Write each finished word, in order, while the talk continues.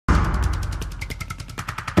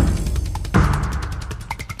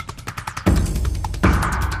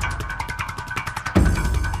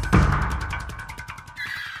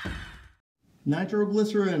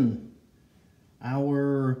nitroglycerin,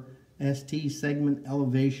 our ST segment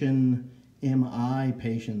elevation MI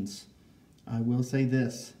patients. I will say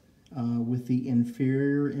this, with the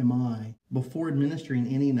inferior MI, before administering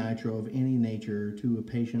any nitro of any nature to a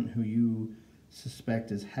patient who you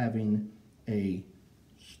suspect is having a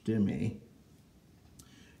STEMI,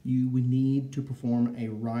 you would need to perform a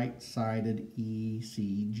right-sided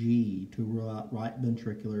ECG to rule out right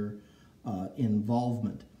ventricular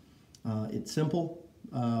involvement. It's simple.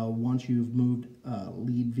 Once you've moved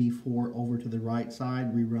lead V4 over to the right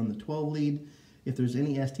side, rerun the 12 lead. If there's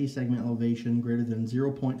any ST segment elevation greater than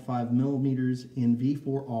 0.5 millimeters in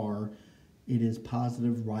V4R, it is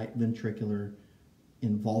positive right ventricular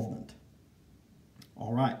involvement.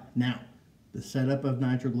 All right, now the setup of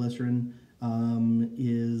nitroglycerin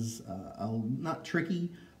is not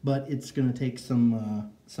tricky, but it's going to take some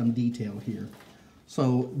detail here.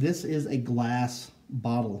 So this is a glass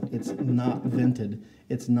bottle. It's not vented.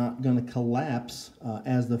 It's not going to collapse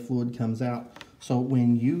as the fluid comes out. So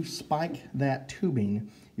when you spike that tubing,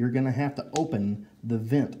 you're going to have to open the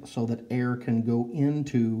vent so that air can go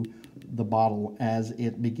into the bottle as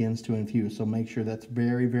it begins to infuse. So make sure that's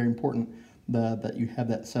very, very important that you have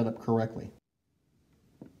that set up correctly.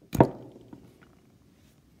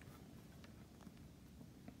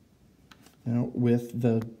 Now with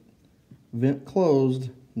the vent closed,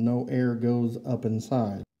 no air goes up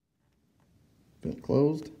inside. Vent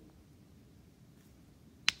closed,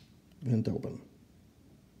 vent open.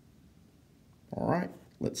 All right,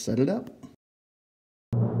 let's set it up.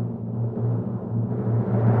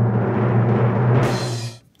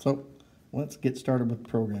 So let's get started with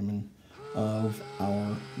programming of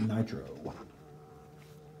our nitro.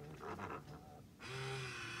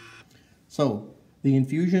 So the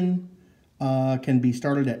infusion can be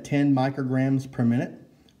started at 10 micrograms per minute.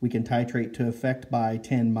 We can titrate to effect by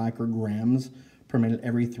 10 micrograms per minute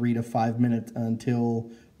every 3 to 5 minutes until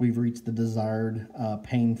we've reached the desired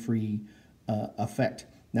pain-free effect.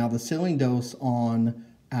 Now the ceiling dose on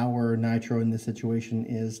our nitro in this situation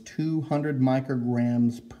is 200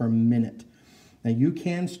 micrograms per minute. Now you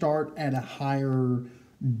can start at a higher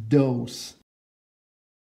dose.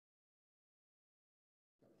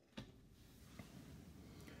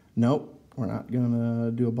 Nope, we're not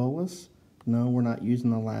gonna do a bolus. No, we're not using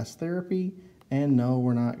the last therapy. And no,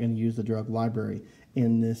 we're not gonna use the drug library.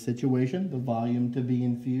 In this situation, the volume to be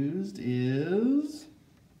infused is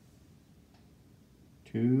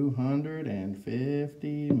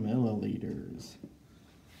 250 milliliters.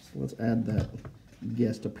 So let's add that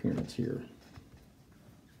guest appearance here.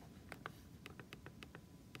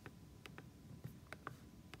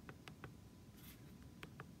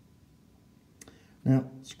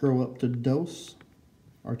 Now, scroll up to dose,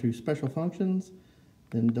 our two special functions,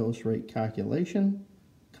 then dose rate calculation,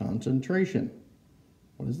 concentration.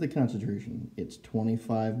 What is the concentration? It's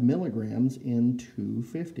 25 milligrams in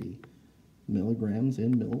 250 milligrams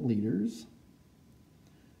in milliliters.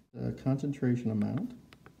 The concentration amount,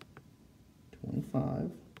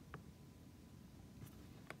 25.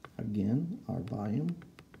 Again, our volume,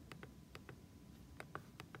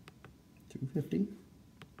 250.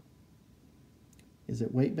 Is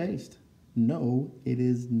it weight-based? No, it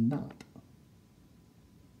is not.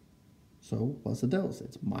 So what's the dose?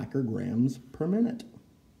 It's micrograms per minute.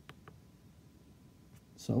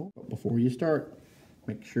 So before you start,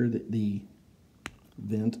 make sure that the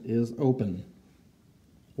vent is open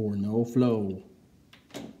or no flow.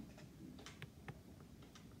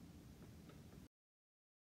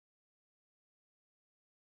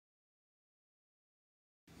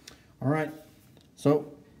 All right,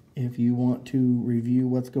 so if you want to review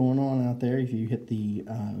what's going on out there, if you hit the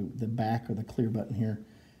back or the clear button here,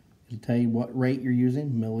 it'll tell you what rate you're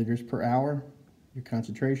using, milliliters per hour, your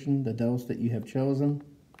concentration, the dose that you have chosen,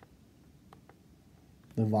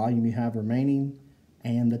 the volume you have remaining,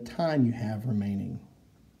 and the time you have remaining.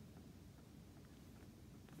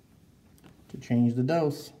 To change the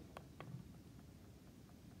dose,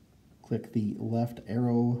 click the left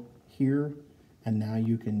arrow here, and now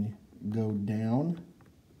you can go down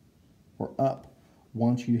or up.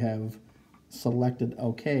 Once you have selected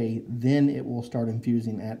OK, then it will start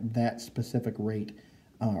infusing at that specific rate,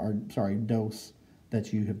 dose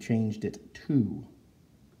that you have changed it to.